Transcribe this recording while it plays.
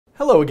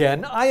Hello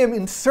again. I am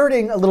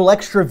inserting a little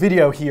extra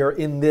video here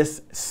in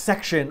this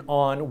section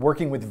on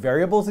working with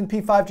variables in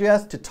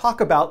p5.js to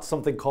talk about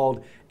something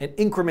called an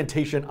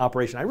incrementation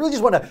operation. I really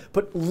just want to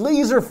put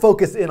laser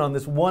focus in on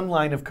this one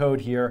line of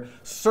code here,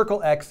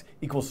 circle x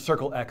equals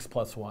circle x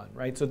plus 1,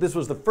 right? So this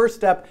was the first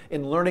step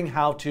in learning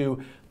how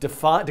to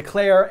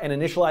declare and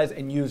initialize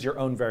and use your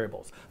own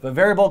variables. I have a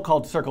variable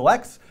called circle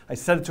x. I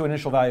set it to an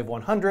initial value of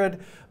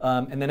 100,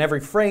 and then every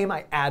frame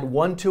I add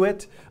 1 to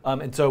it,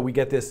 and so we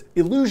get this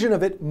illusion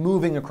of it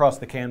moving across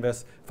the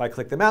canvas. If I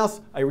click the mouse,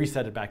 I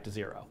reset it back to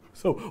 0.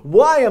 So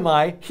why am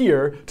I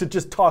here to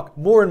just talk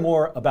more and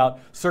more about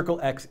circle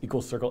x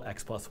equals circle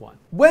x plus 1?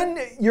 When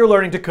you're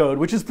learning to code,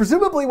 which is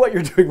presumably what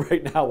you're doing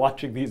right now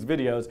watching these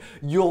videos,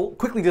 you'll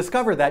quickly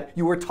discover that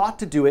you were taught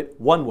to do it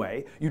one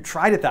way, you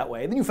tried it that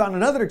way, and then you found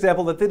another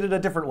example that did it a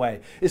different way.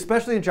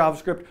 Especially in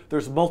JavaScript,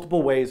 there's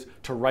multiple ways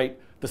to write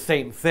the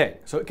same thing.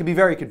 So it can be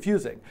very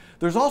confusing.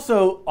 There's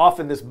also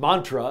often this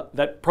mantra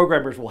that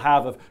programmers will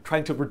have of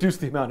trying to reduce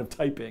the amount of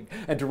typing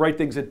and to write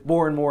things in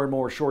more and more and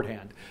more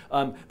shorthand.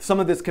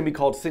 Some of this can be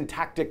called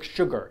syntactic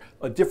sugar,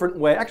 a different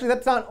way. Actually,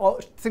 that's not all.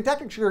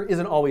 Syntactic sugar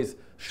isn't always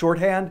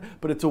shorthand,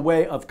 but it's a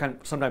way of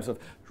sometimes of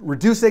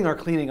reducing or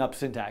cleaning up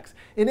syntax.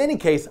 In any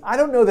case, I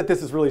don't know that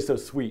this is really so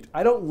sweet.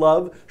 I don't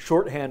love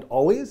shorthand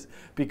always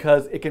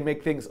because it can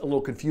make things a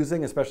little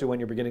confusing, especially when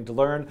you're beginning to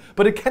learn,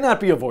 but it cannot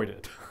be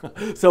avoided.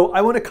 So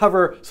I want to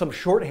cover some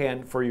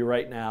shorthand for you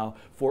right now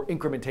for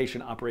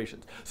incrementation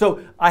operations.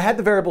 So I had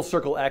the variable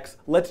circle x.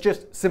 Let's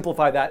just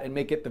simplify that and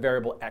make it the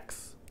variable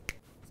x.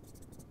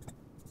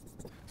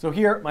 So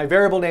here, my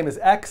variable name is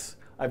x.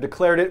 I've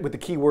declared it with the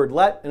keyword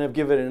let, and I've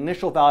given it an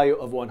initial value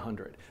of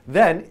 100.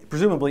 Then,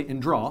 presumably in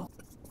draw,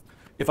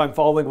 if I'm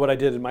following what I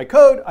did in my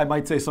code, I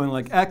might say something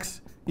like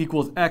x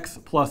equals x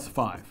plus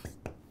 5.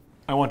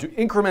 I want to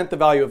increment the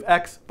value of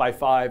x by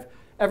 5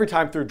 every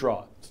time through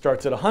draw.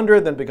 Starts at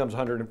 100, then becomes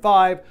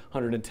 105,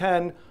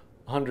 110,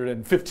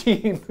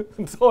 115,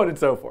 and so on and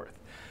so forth.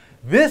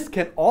 This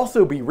can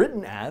also be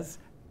written as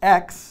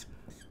x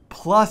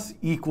plus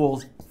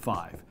equals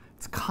 5.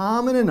 It's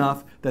common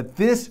enough that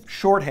this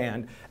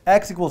shorthand,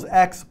 x equals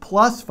x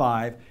plus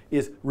 5,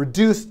 is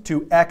reduced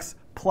to x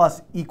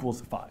plus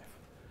equals 5.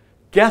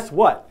 Guess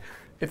what?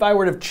 If I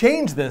were to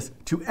change this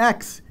to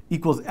x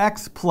equals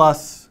x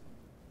plus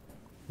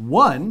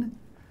 1,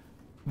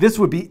 this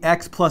would be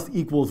x plus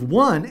equals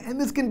 1,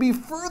 and this can be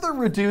further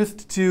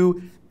reduced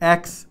to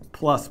x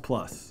plus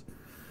plus.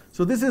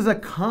 So this is a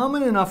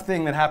common enough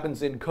thing that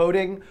happens in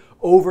coding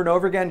over and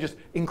over again. Just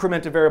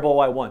increment a variable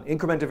by 1,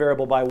 increment a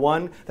variable by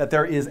 1, that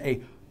there is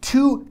a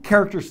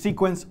 2-character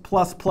sequence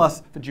plus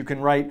plus that you can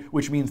write,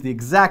 which means the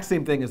exact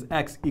same thing as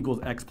x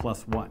equals x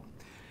plus 1.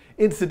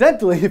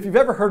 Incidentally, if you've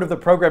ever heard of the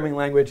programming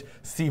language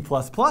C++,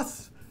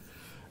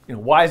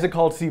 why is it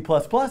called C++?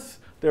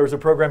 There was a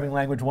programming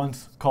language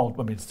once called,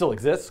 I mean, it still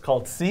exists,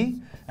 called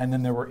C, and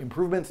then there were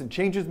improvements and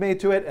changes made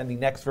to it, and the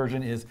next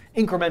version is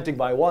incrementing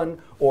by 1,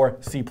 or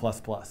C++.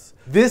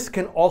 This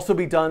can also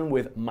be done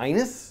with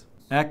minus.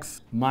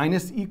 X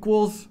minus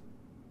equals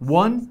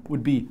 1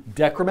 would be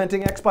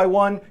decrementing x by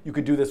 1. You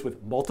could do this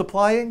with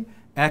multiplying.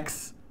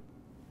 X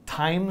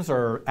times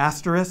or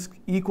asterisk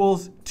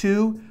equals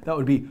 2. That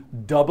would be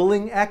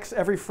doubling x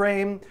every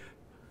frame.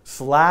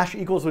 Slash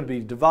equals would be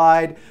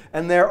divide.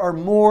 And there are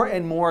more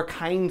and more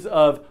kinds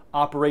of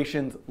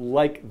operations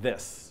like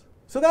this.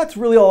 So that's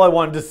really all I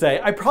wanted to say.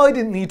 I probably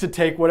didn't need to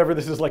take whatever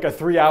this is, like a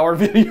 3-hour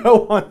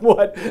video on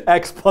what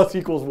x plus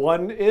equals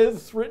 1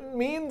 is written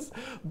means.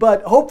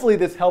 But hopefully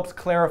this helps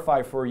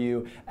clarify for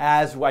you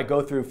as I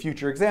go through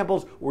future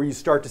examples where you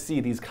start to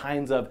see these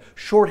kinds of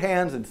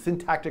shorthands and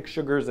syntactic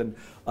sugars and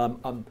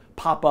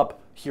pop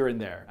up here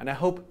and there. And I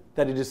hope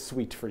that it is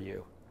sweet for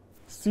you.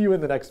 See you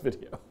in the next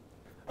video.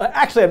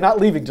 Actually, I'm not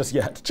leaving just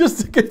yet.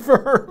 Just to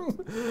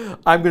confirm,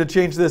 I'm going to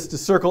change this to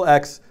circle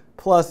x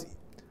plus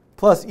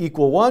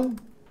equal 1.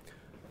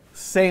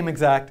 Same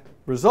exact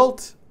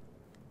result.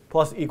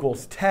 Plus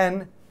equals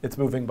 10. It's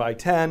moving by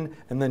 10.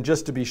 And then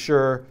just to be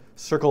sure,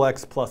 circle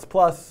x plus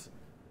plus,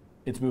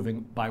 it's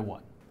moving by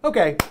 1.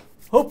 OK,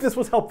 hope this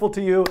was helpful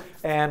to you,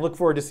 and look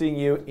forward to seeing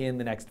you in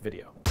the next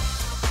video.